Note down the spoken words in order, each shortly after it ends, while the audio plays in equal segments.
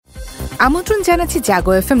আমন্ত্রণ জানাচ্ছি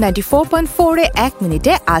জাগো FM 94.4 এক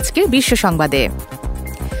মিনিটে আজকের বিশ্ব সংবাদে।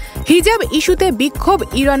 হিজাব ইস্যুতে বিক্ষোভ,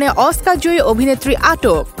 ইরানে অস্কারজয়ী অভিনেত্রী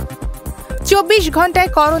আটক। 24 ঘন্টায়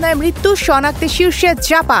করোনায় মৃত্যু শনাক্তে শীর্ষে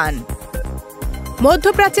জাপান।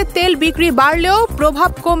 মধ্যপ্রাচ্যে তেল বিক্রি বাড়লেও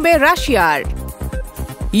প্রভাব কমবে রাশিয়ার।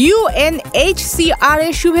 UNHCR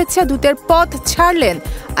এর শুভেচ্ছা দূতের পদ ছাড়লেন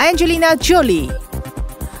অ্যাঞ্জেলিনা জোলি।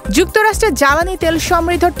 যুক্তরাষ্ট্রের জ্বালানি তেল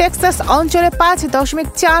সমৃদ্ধ টেক্সাস অঞ্চলে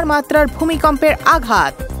 5.4 মাত্রার ভূমিকম্পের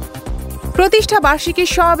আঘাত। প্রতিষ্ঠা বার্ষিকী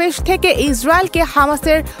সমাবেশ থেকে ইসরায়েলকে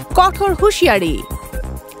হামাসের কঠোর হুঁশিয়ারি।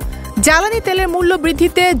 জ্বালানি তেলের মূল্য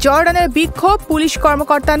বৃদ্ধিতে জর্ডানের বিক্ষোভ, পুলিশ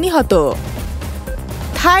কর্মকর্তা নিহত।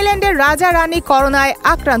 থাইল্যান্ডের রাজা রানী করোনায়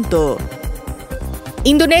আক্রান্ত।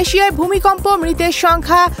 ইন্দোনেশিয়ায় ভূমিকম্প, মৃতের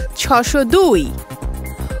সংখ্যা 602।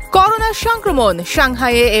 করোনার সংক্রমণ,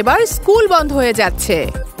 সাংহাইয়ে এবার স্কুল বন্ধ হয়ে যাচ্ছে।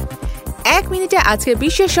 এক মিনিটে আজকের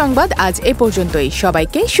বিশ্ব সংবাদ আজ এ পর্যন্তই।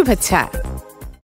 সবাইকে শুভেচ্ছা।